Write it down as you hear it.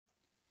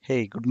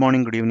Hey, good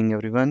morning, good evening,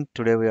 everyone.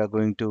 Today we are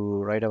going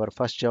to write our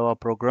first Java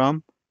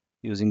program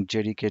using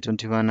JDK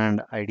 21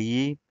 and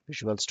IDE,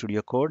 Visual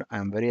Studio Code. I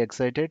am very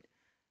excited.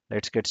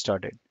 Let's get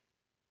started.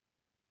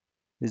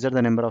 These are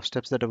the number of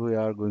steps that we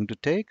are going to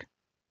take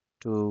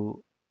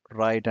to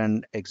write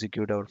and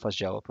execute our first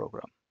Java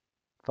program.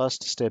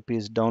 First step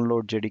is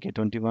download JDK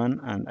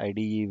 21 and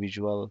IDE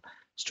Visual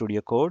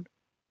Studio Code.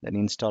 Then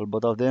install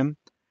both of them.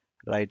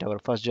 Write our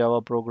first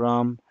Java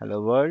program,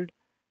 Hello World,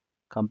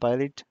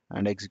 compile it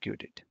and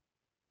execute it.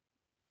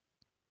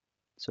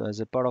 So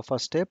as a part of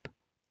first step,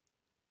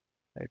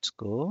 let's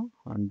go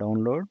and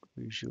download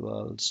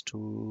Visual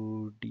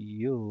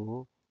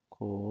Studio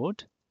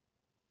Code.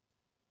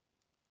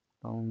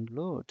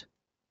 Download.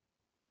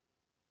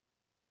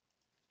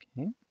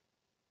 Okay.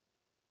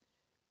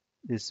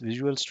 This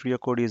Visual Studio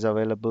Code is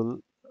available.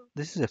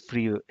 This is a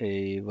free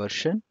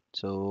version.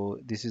 So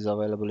this is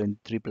available in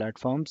 3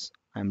 platforms.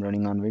 I'm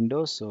running on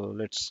Windows. So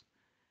let's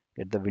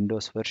get the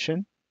Windows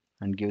version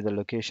and give the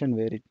location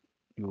where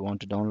you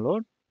want to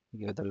download.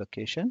 Give the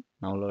location.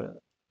 Now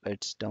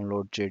let's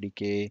download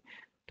JDK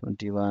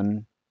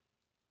 21.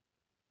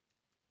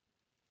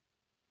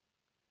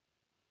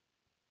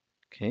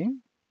 Okay.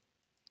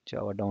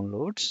 Java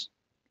downloads.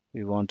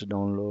 We want to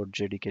download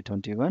JDK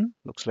 21.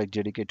 Looks like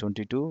JDK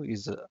 22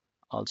 is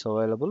also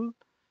available.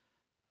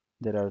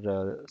 There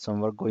are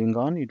some work going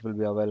on. It will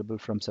be available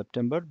from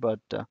September, but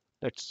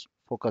let's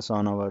focus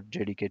on our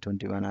JDK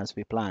 21 as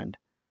we planned.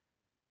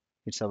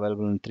 It's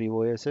available in 3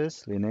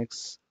 OSs,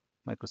 Linux,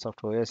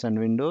 Microsoft OS, and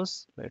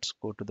Windows. Let's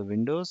go to the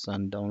Windows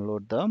and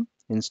download the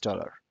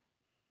installer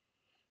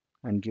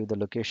and give the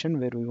location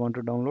where we want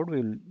to download.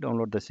 We'll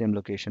download the same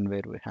location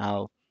where we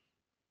have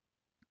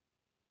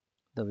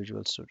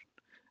the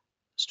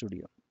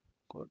Studio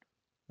Code.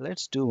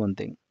 Let's do one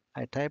thing.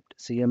 I typed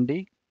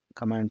cmd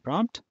command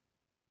prompt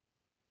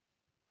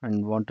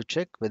and want to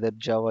check whether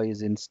Java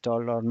is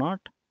installed or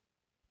not.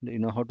 Do you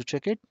know how to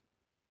check it?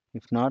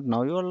 If not,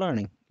 now you are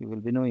learning. You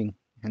will be knowing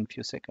in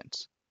few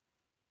seconds.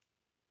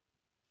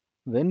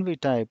 When we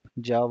type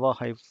Java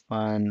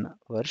hyphen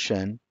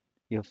version,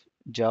 if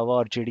Java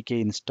or JDK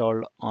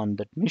installed on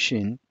that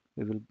machine,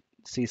 we will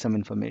see some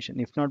information.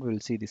 If not, we will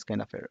see this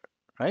kind of error,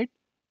 right?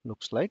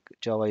 Looks like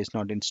Java is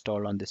not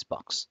installed on this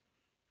box.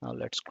 Now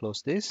let's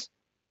close this.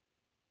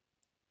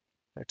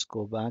 Let's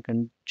go back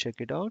and check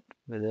it out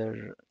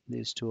whether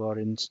these two are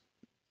in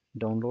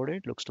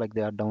downloaded. Looks like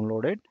they are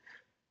downloaded.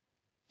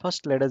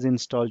 First, let us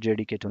install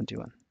JDK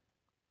 21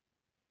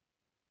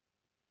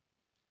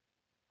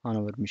 on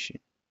our machine.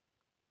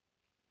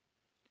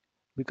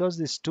 Because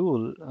this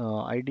tool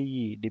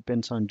IDE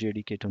depends on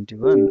JDK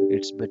 21,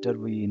 it's better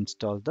we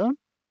install the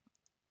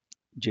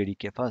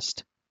JDK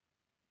first.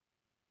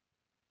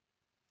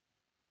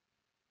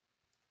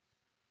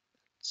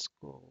 Let's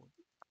go.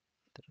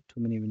 There are too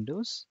many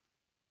windows.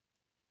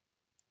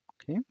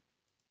 Okay,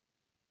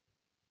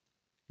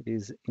 it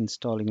is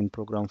installing in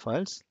program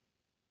files.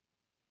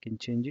 Can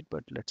change it,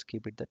 but let's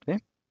keep it that way.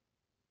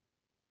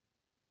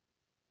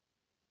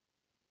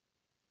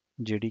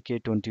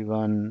 JDK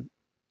 21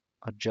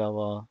 or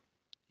Java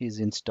is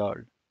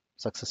installed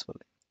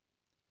successfully.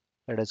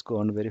 Let us go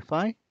and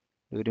verify.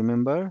 Do you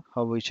remember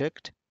how we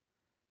checked?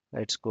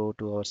 Let's go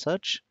to our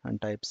search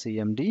and type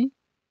cmd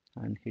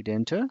and hit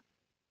enter.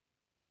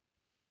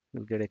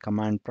 You'll get a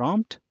command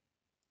prompt.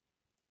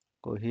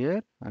 Go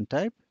here and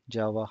type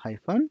java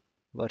hyphen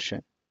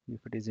version.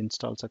 If it is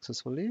installed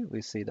successfully,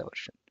 we see the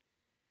version.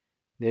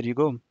 There you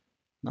go.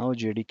 Now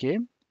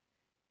JDK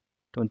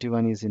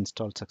 21 is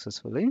installed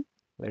successfully.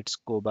 Let's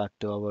go back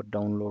to our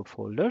download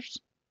folders.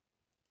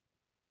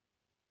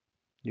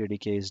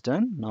 JDK is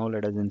done. Now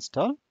let us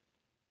install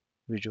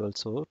Visual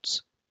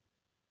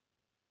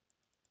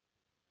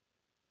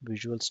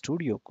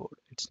Studio Code.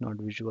 It's not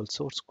Visual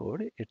Source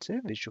Code, it's a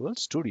Visual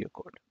Studio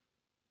Code.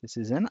 This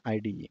is an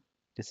IDE.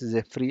 This is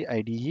a free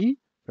IDE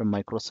from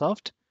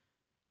Microsoft.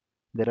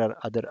 There are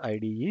other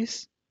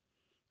IDEs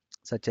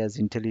such as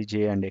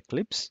IntelliJ and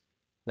Eclipse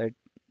that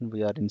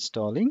we are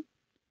installing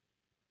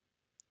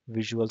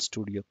Visual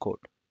Studio Code.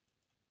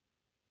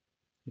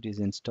 It is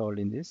installed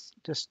in this.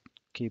 Just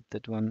keep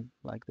that one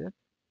like that,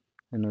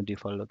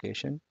 default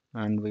location.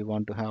 And we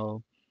want to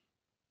have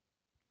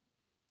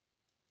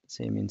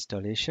same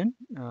installation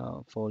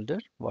folder,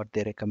 what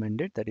they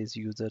recommended, that is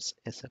users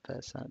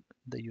SFS and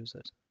the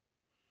users.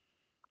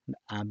 And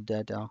app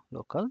data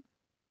local.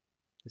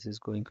 This is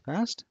going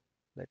fast.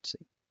 Let's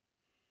see.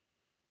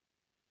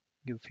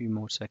 Give a few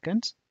more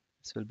seconds.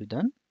 This will be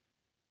done.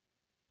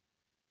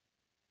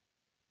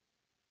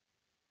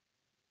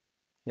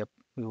 Yep,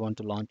 we want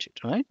to launch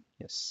it, right?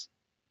 Yes.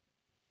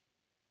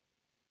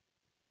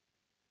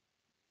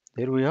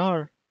 There we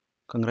are.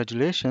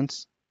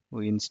 Congratulations.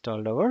 We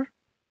installed our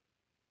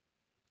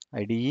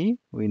IDE.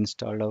 We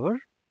installed our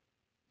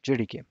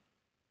JDK.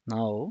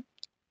 Now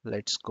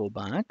let's go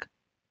back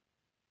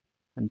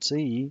and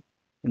see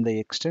in the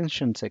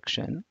extension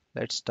section.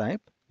 Let's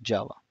type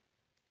Java.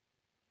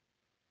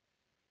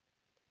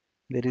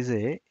 There is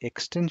a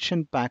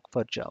extension pack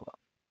for Java.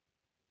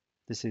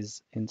 This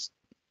is in,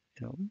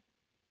 you know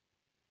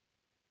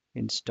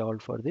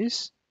installed for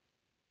this?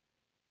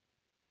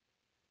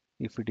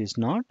 If it is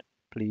not,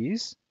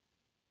 please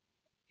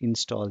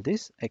install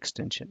this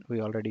extension.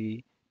 We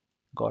already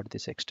got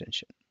this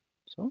extension.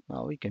 So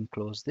now we can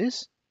close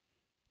this.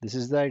 This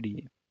is the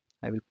IDE.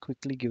 I will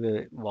quickly give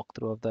a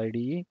walkthrough of the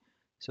IDE.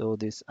 So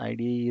this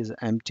IDE is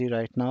empty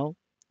right now.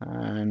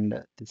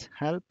 And this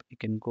help, you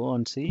can go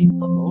and see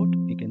about,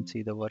 you can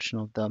see the version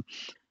of the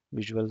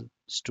Visual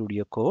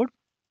Studio Code.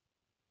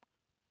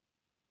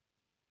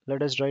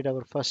 Let us write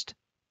our first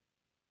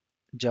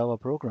Java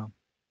program.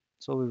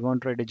 So we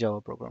want to write a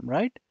Java program,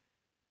 right?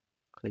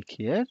 Click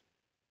here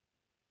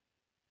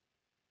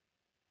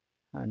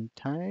and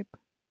type.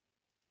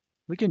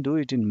 We can do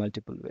it in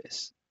multiple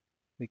ways.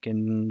 We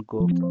can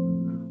go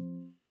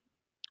from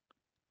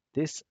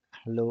this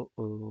hello,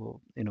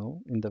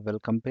 in the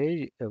welcome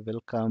page,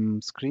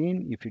 welcome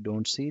screen. If you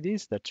don't see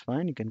this, that's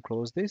fine. You can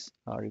close this,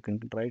 or you can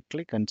right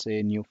click and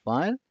say new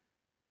file.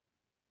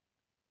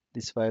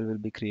 This file will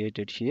be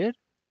created here,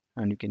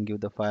 and you can give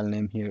the file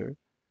name here,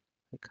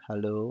 like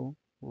hello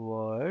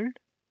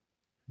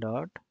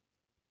world.java.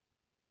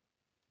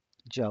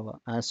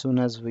 As soon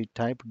as we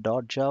type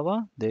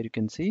 .java, there you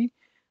can see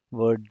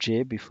word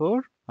J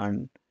before,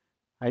 and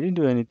I didn't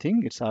do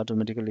anything. It's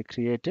automatically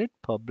created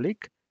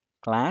public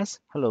class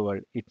hello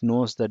world. It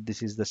knows that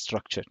this is the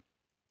structure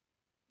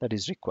that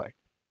is required.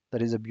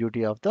 That is the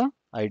beauty of the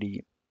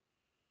IDE.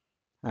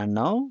 And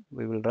now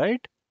we will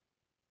write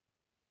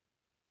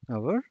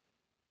our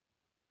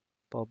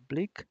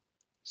public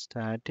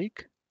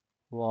static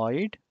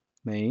void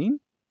main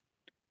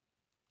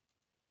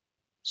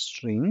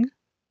string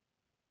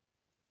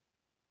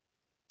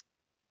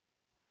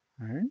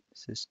and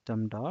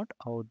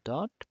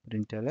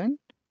system.out.println.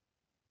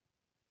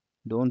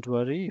 Don't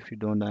worry if you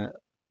do not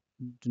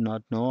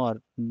know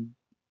or do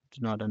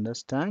not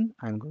understand.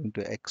 I'm going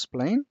to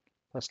explain.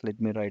 First, let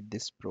me write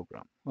this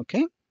program.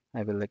 Okay,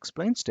 I will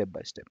explain step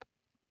by step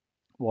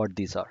what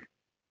these are.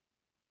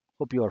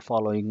 Hope you are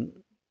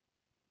following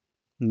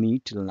me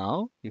till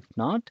now. If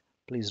not,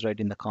 please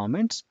write in the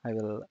comments. I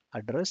will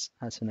address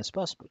as soon as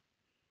possible.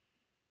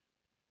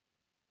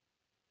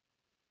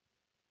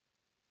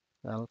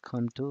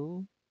 Welcome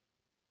to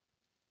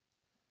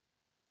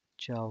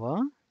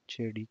Java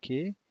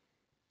JDK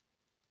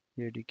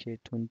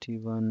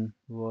 21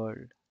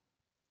 world.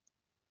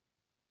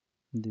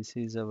 This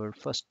is our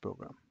first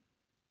program.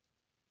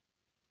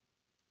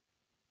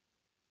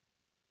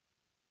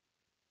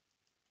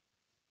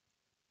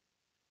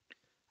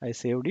 I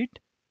saved it.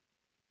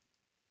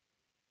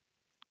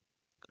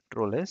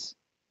 Control S.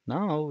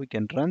 Now we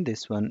can run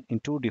this one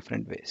in two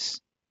different ways.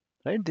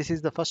 Right? This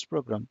is the first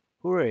program.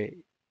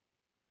 Hooray!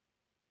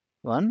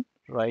 One,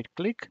 right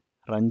click,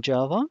 run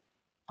Java,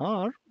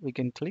 or we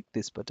can click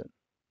this button,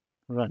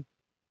 run.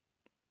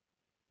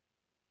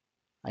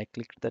 I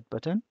clicked that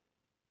button.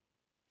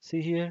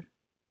 See here,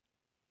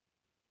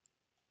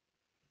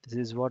 this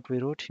is what we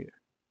wrote here,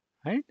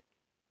 right?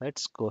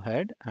 Let's go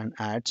ahead and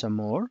add some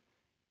more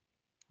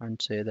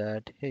and say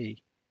that,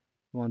 hey,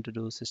 we want to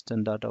do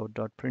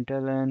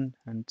system.out.println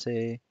and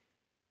say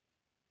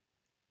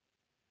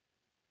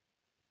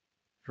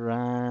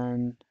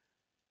run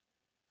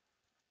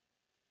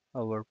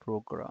our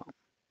program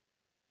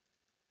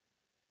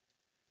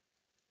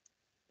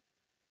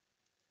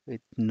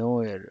with no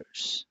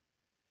errors,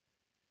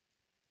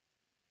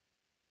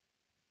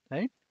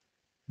 right?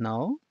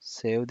 Now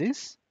save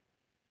this,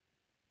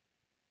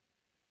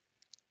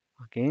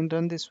 again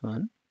run this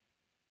one.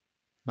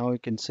 Now you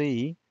can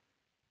see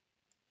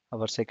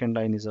our second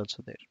line is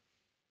also there.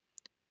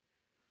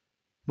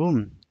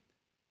 Boom!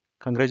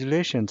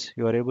 Congratulations,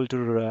 you are able to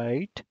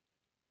write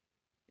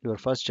your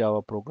first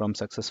Java program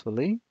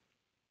successfully.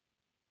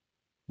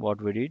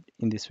 What we did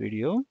in this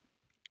video,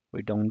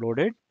 we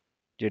downloaded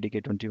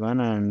JDK 21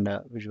 and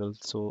Visual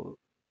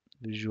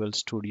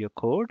Studio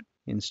Code,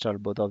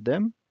 installed both of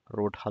them,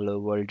 wrote Hello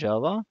World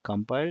Java,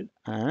 compiled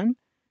and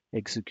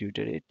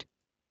executed it.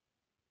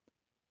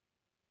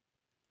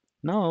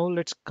 Now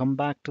let's come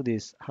back to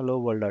this Hello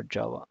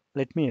World.java.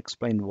 Let me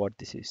explain what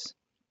this is.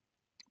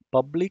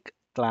 Public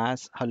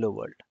class Hello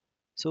World.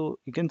 So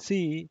you can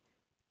see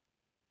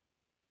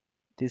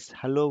this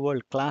hello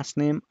world class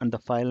name and the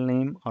file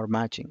name are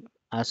matching.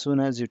 As soon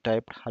as you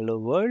typed hello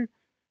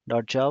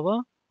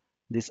world.java,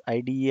 this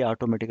IDE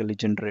automatically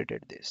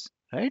generated this,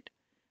 right?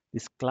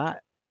 This class,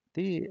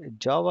 the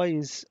Java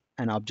is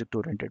an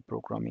object-oriented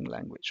programming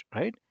language,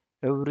 right?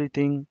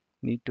 Everything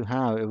need to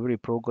have, every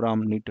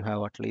program need to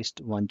have at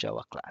least one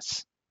Java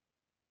class.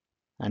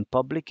 And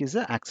public is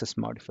the access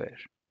modifier.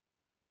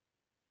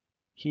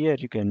 Here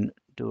you can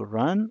do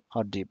run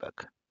or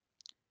debug.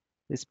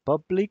 This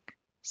public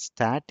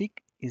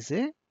static is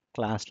a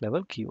class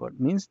level keyword,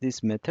 means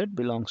this method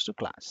belongs to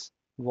class.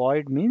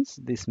 Void means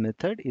this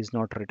method is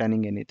not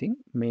returning anything.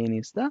 Main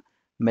is the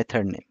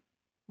method name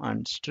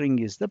and string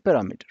is the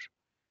parameter.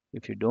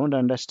 If you don't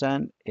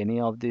understand any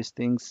of these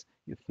things,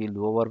 you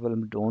feel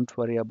overwhelmed, don't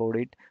worry about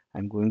it.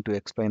 I'm going to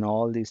explain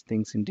all these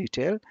things in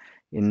detail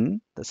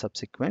in the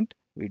subsequent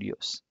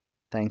videos.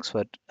 Thanks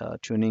for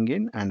tuning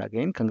in, and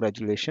again,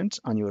 congratulations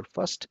on your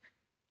first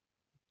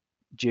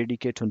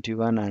JDK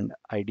 21 and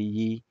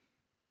IDE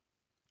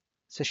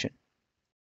session.